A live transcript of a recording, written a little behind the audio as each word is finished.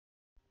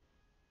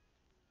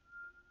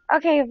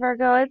Okay,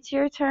 Virgo, it's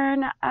your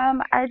turn.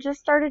 I just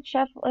started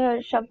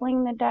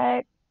shuffling the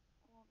deck.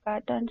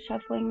 Got done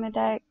shuffling the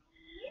deck,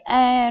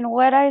 and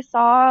what I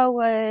saw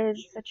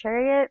was the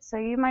Chariot. So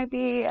you might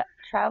be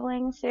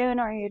traveling soon,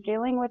 or you're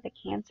dealing with a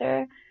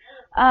Cancer.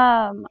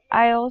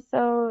 I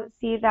also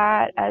see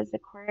that as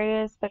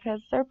Aquarius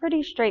because they're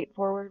pretty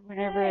straightforward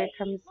whenever it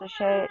comes to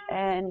shit,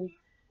 and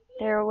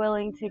they're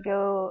willing to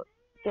go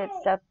get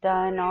stuff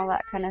done, all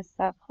that kind of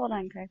stuff. Hold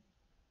on, guys.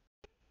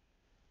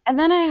 And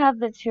then I have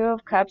the Two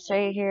of Cups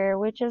right here,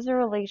 which is a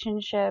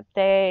relationship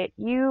that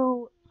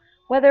you,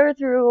 whether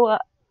through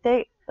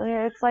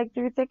it's like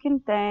through thick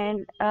and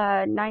thin,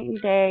 night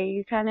and day,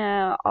 you kind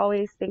of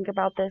always think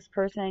about this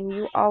person.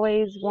 You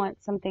always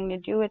want something to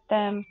do with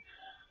them.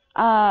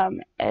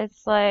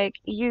 It's like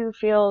you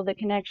feel the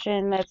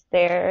connection that's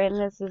there, and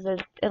this is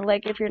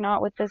like if you're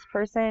not with this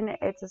person,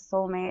 it's a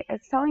soulmate.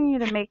 It's telling you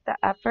to make the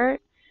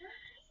effort.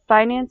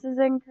 Finances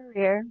and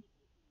career.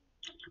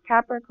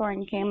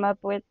 Capricorn came up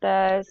with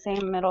the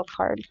same middle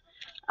card.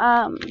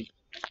 Um,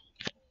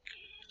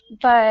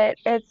 but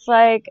it's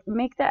like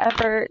make the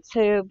effort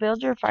to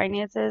build your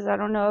finances. I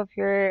don't know if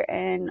you're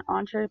an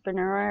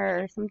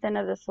entrepreneur or something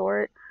of the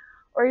sort,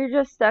 or you're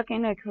just stuck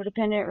in a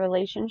codependent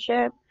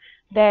relationship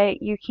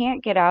that you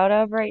can't get out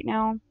of right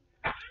now.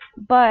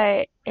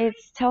 But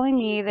it's telling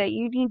me that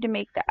you need to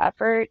make the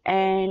effort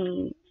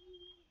and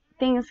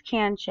things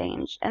can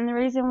change. And the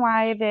reason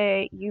why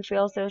that you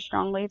feel so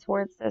strongly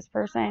towards this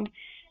person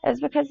is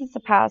because it's a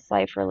past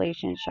life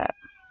relationship.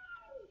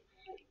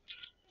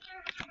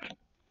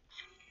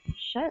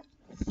 Shit.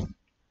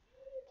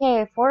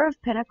 Okay, Four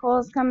of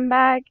Pentacles come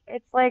back.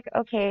 It's like,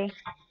 okay,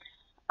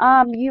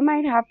 you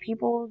might have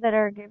people that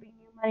are giving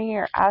you money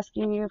or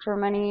asking you for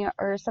money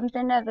or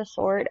something of the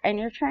sort, and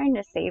you're trying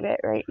to save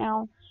it right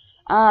now.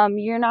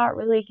 You're not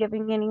really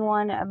giving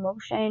anyone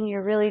emotion.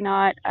 You're really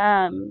not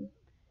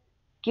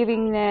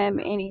giving them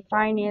any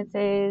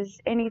finances,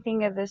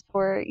 anything of the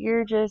sort.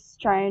 You're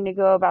just trying to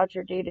go about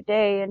your day to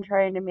day and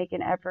trying to make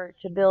an effort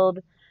to build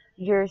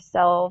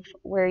yourself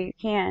where you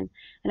can.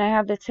 And I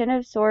have the Ten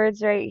of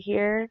Swords right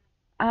here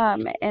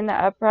in the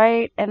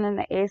upright, and then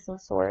the Ace of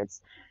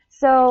Swords.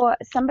 So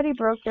somebody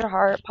broke your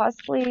heart,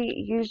 possibly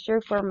used you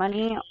for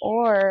money,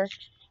 or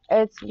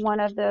it's one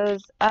of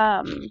those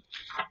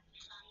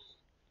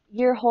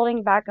you're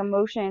holding back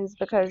emotions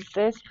because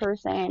this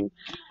person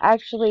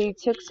actually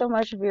took so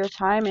much of your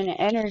time and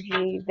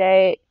energy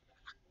that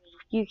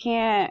you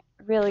can't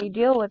really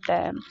deal with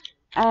them.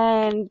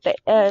 And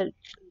the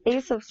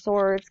Ace of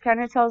Swords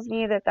kind of tells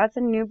me that that's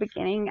a new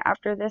beginning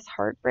after this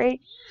heartbreak.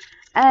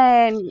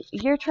 And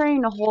you're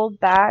trying to hold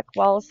back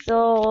while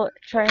still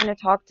trying to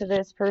talk to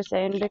this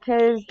person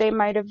because they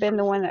might have been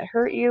the one that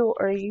hurt you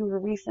or you were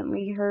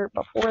recently hurt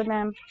before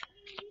them.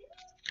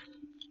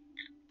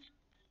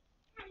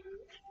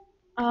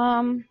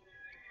 Um,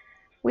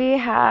 we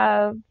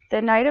have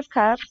the Knight of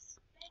Cups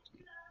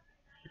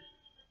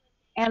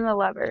and the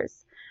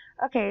Lovers.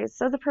 Okay,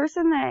 so the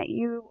person that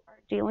you are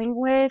dealing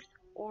with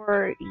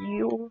or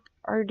you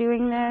are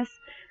doing this,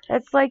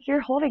 it's like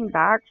you're holding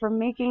back from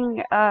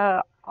making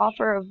a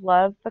offer of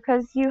love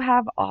because you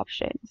have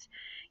options.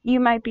 You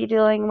might be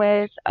dealing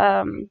with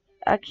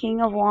a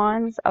King of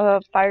Wands,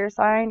 a fire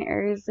sign,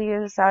 Aries,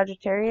 Leo,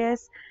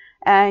 Sagittarius,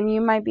 and you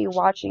might be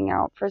watching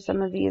out for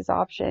some of these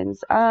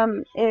options.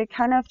 It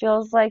kind of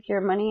feels like your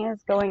money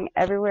is going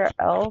everywhere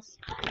else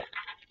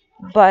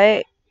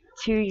but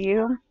to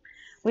you.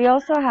 We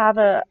also have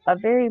a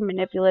very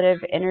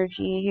manipulative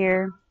energy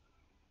here.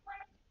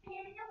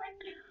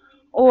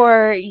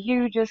 Or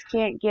you just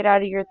can't get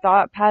out of your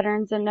thought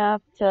patterns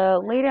enough to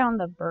lay down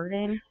the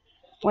burden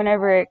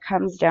whenever it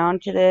comes down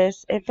to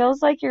this. It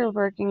feels like you're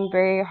working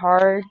very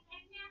hard,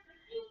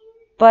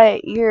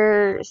 but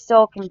you're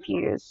still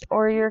confused,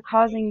 or you're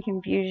causing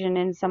confusion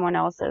in someone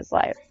else's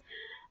life.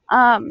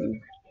 Um,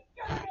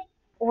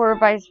 or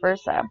vice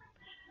versa.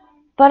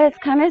 But it's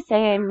kind of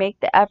saying make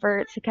the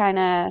effort to kind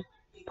of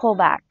pull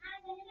back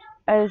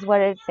is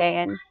what it's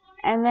saying.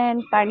 And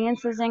then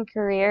finances and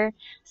career.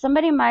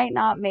 Somebody might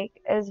not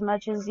make as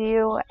much as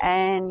you,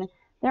 and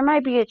there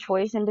might be a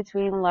choice in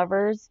between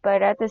lovers,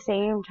 but at the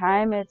same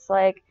time, it's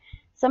like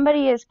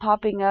somebody is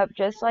popping up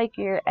just like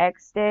your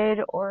ex did,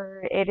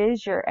 or it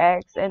is your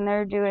ex, and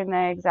they're doing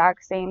the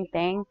exact same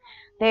thing.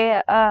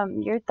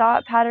 Your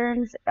thought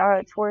patterns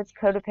are towards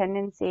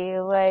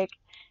codependency, like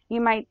you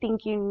might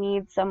think you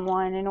need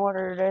someone in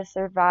order to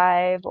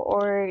survive,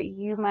 or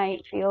you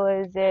might feel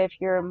as if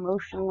you're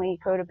emotionally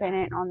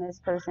codependent on this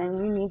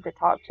person. You need to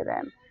talk to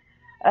them.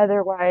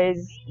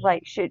 Otherwise,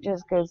 like, shit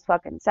just goes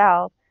fucking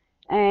south.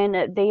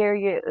 And there,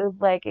 you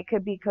like, it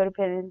could be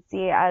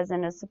codependency as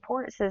in a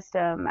support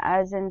system,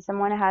 as in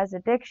someone has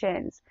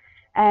addictions.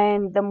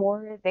 And the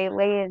more they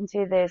lay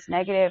into this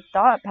negative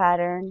thought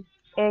pattern,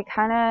 it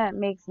kind of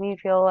makes me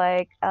feel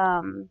like,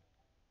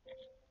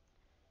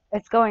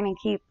 it's going to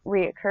keep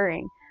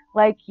reoccurring.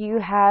 Like you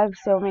have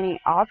so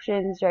many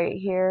options right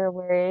here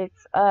where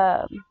it's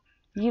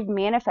you've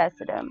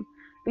manifested them,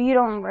 but you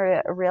don't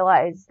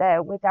realize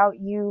that without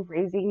you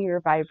raising your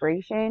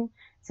vibration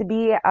to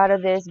be out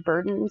of this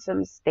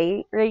burdensome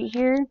state right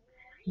here.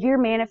 You're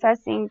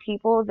manifesting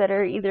people that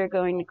are either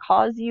going to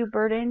cause you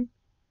burden,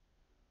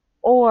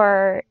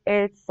 or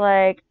it's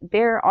like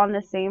they're on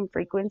the same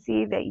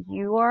frequency that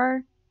you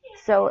are.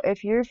 So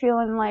if you're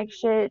feeling like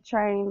shit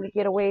trying to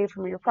get away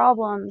from your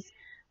problems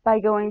by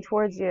going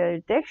towards your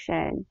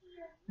addiction,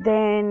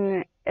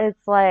 then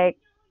it's like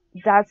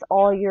that's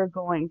all you're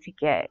going to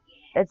get.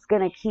 It's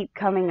going to keep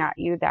coming at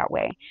you that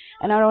way.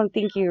 And I don't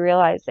think you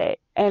realize it.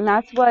 And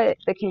that's what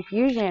the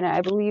confusion,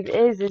 I believe,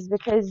 is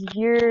because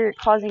you're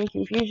causing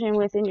confusion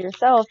within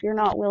yourself. You're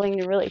not willing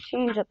to really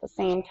change at the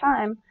same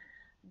time.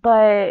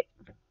 But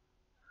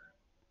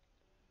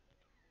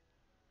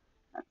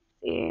let's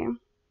see,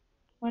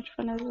 which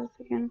one is this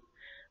again?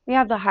 We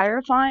have the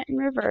Hierophant in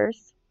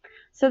reverse.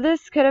 So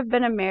this could have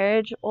been a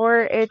marriage,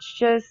 or it's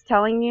just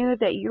telling you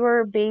that you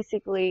are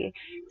basically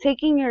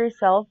taking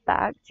yourself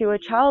back to a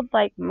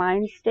childlike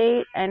mind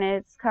state, and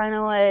it's kind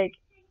of like,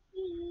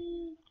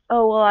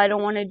 oh, well, I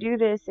don't want to do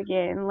this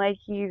again. Like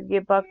you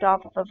get bucked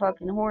off of a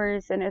fucking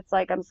horse, and it's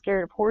like, I'm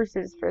scared of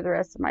horses for the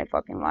rest of my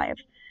fucking life.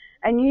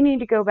 And you need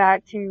to go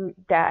back to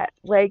that.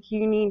 Like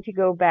you need to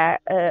go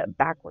back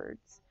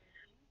backwards.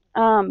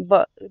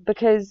 But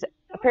because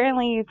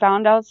apparently you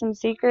found out some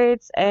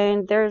secrets,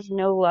 and there's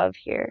no love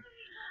here.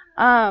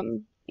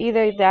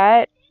 Either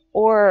that,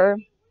 or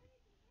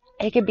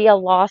it could be a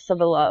loss of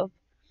a love.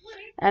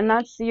 And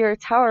that's your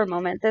Tower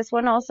moment. This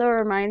one also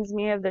reminds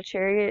me of the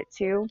Chariot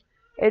too.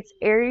 It's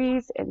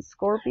Aries and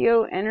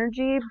Scorpio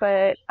energy,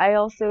 but I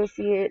also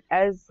see it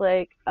as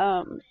like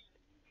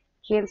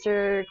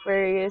Cancer,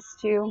 Aquarius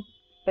too,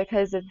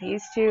 because of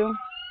these two.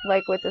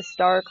 Like with the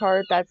Star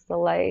card, that's the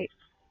light.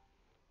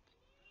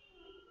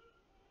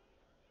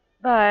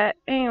 But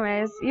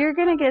anyways, you're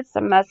gonna get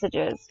some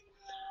messages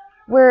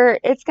where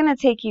it's gonna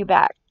take you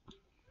back.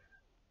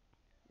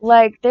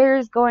 Like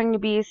there's going to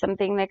be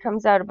something that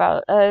comes out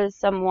about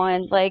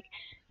someone, like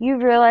you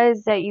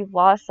realize that you've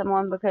lost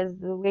someone because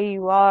of the way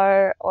you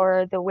are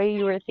or the way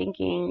you were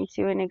thinking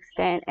to an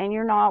extent, and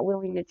you're not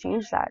willing to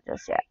change that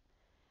just yet.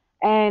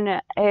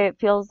 And it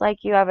feels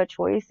like you have a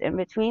choice in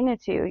between the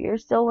two. You're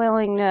still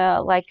willing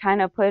to like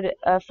kind of put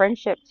a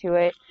friendship to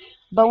it,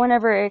 but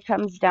whenever it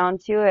comes down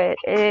to it,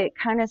 it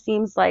kind of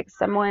seems like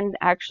someone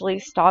actually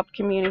stopped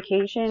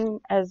communication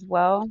as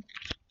well.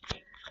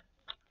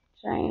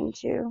 Trying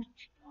to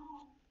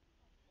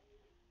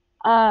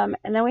and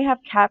then we have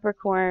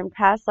Capricorn,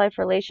 past life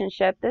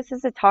relationship. This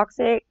is a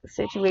toxic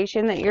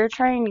situation that you're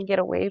trying to get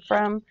away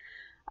from.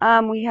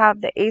 We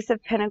have the Ace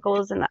of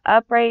Pentacles in the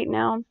upright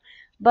now.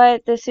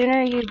 But the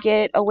sooner you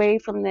get away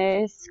from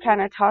this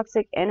kind of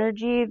toxic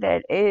energy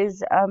that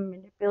is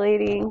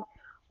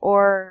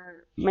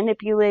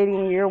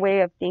manipulating your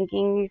way of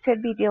thinking, you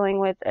could be dealing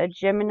with a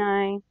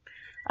Gemini,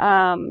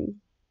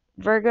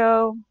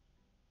 Virgo,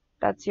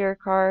 that's your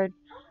card,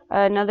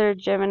 another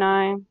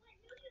Gemini,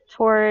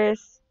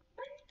 Taurus,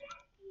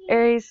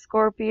 Aries,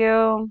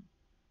 Scorpio,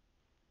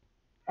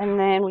 and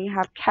then we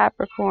have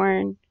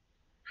Capricorn,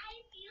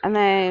 and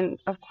then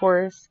of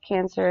course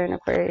Cancer and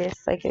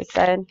Aquarius. Like I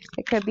said,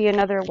 it could be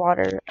another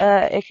water,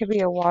 it could be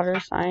a water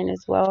sign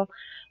as well.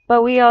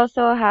 But we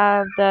also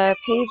have the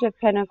Page of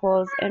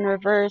Pentacles in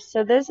reverse.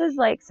 So this is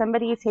like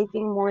somebody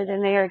taking more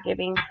than they are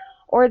giving,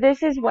 or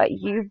this is what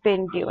you've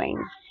been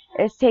doing,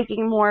 is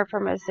taking more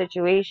from a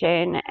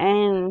situation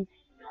and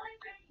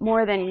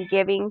more than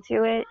giving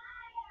to it.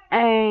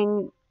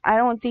 And I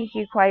don't think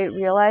you quite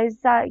realize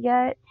that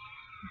yet,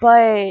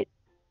 but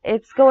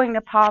it's going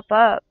to pop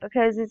up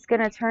because it's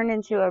going to turn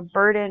into a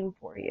burden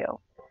for you.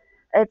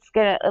 It's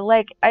going to,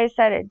 like I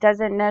said, it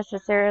doesn't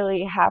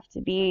necessarily have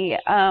to be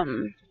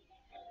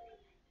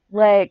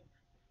like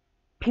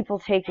people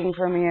taking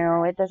from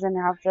you. It doesn't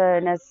have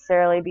to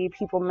necessarily be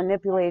people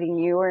manipulating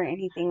you or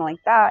anything like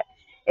that.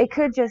 It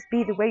could just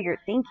be the way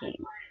you're thinking.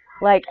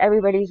 Like,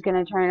 everybody's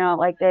gonna turn out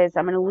like this.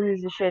 I'm gonna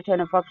lose a shit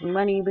ton of fucking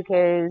money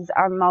because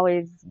I'm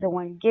always the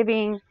one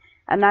giving.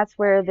 And that's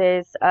where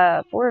this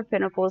Four of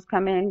Pentacles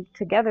come in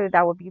together.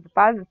 That would be the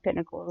Five of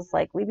Pentacles.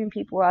 Like, leaving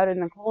people out in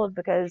the cold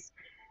because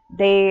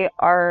they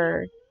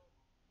are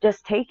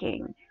just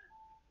taking.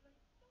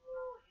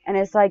 And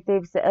it's like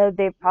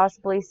they've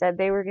possibly said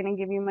they were going to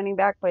give you money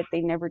back, but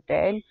they never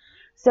did.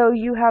 So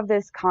you have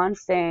this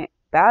constant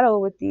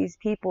battle with these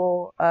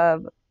people,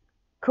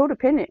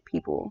 codependent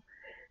people.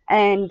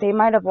 And they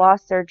might have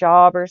lost their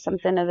job or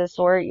something of the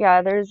sort.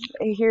 Yeah,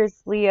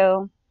 here's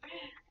Leo.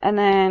 And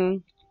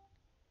then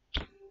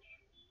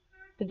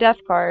the Death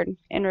card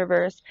in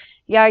reverse.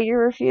 Yeah,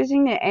 you're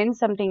refusing to end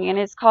something, and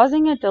it's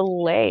causing a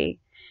delay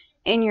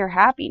in your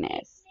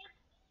happiness.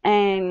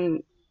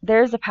 And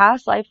there's a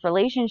past life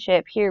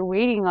relationship here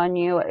waiting on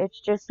you. It's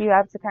just you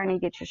have to kind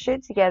of get your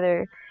shit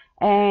together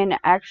and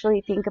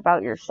actually think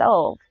about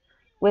yourself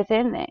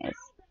within this.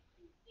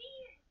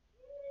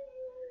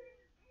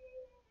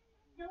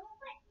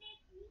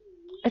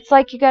 It's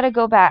like you got to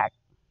go back.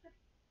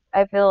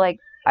 I feel like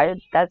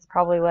that's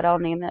probably what I'll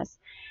name this.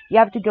 You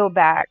have to go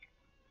back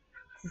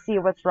to see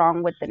what's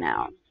wrong with the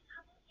now.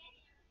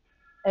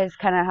 Is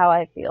kind of how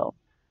I feel.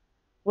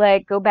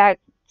 Like, go back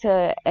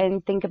to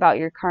and think about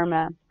your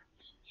karma.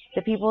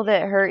 The people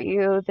that hurt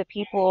you, the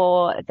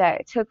people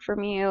that took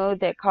from you,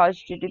 that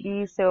caused you to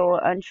be so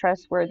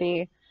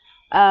untrustworthy,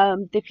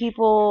 the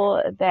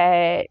people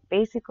that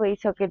basically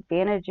took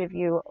advantage of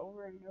you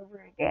over and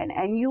over again.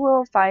 And you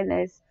will find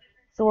this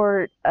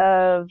sort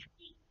of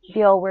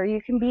deal where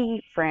you can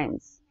be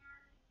friends.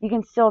 You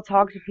can still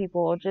talk to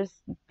people, just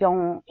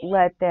don't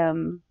let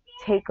them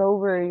take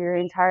over your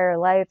entire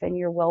life and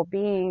your well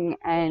being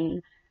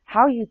and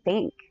how you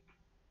think.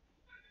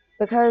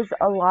 Because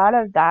a lot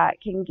of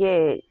that can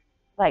get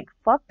like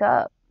fucked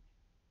up.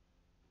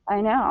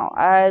 I know.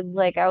 I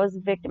was a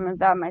victim of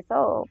that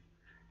myself.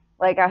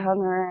 Like I hung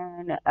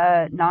around,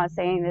 not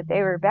saying that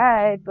they were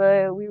bad,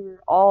 but we were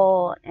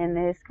all in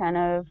this kind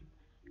of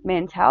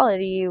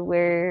mentality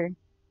where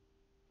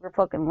we're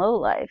fucking low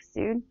lives,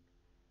 dude.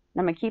 And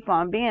I'm gonna keep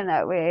on being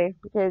that way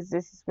because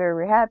this is where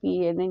we're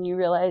happy. And then you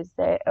realize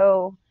that,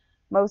 oh,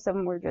 most of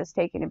them were just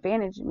taking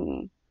advantage of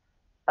me.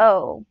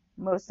 Oh,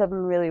 most of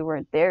them really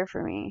weren't there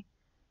for me.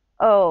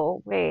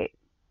 Oh, wait,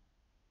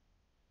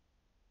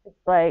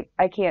 it's like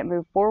I can't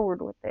move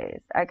forward with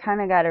this. I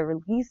kind of gotta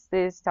release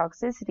this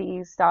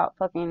toxicity, stop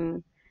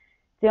fucking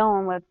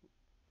dealing with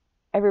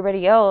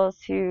everybody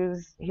else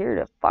who's here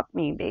to fuck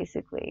me,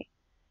 basically.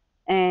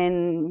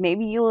 And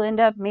maybe you'll end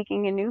up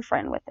making a new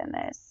friend within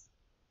this.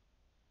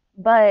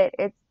 But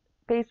it's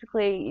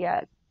basically,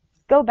 yeah,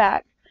 go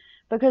back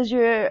because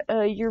you're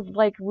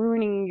like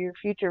ruining your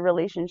future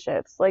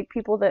relationships. Like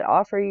people that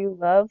offer you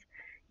love,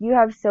 you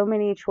have so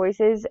many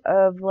choices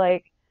of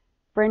like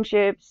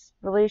friendships,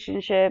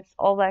 relationships,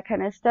 all that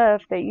kind of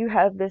stuff that you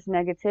have this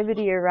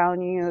negativity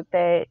around you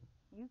that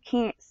you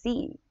can't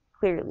see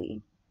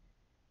clearly.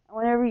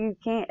 Whenever you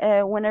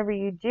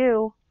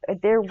do,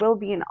 there will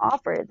be an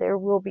offer. There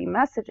will be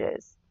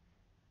messages.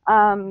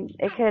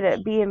 It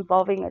could be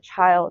involving a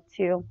child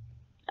too.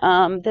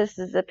 This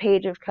is a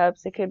page of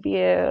cups. It could be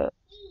a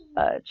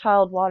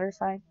child water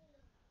sign.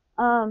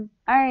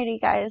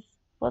 Alrighty guys.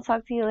 We'll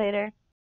talk to you later.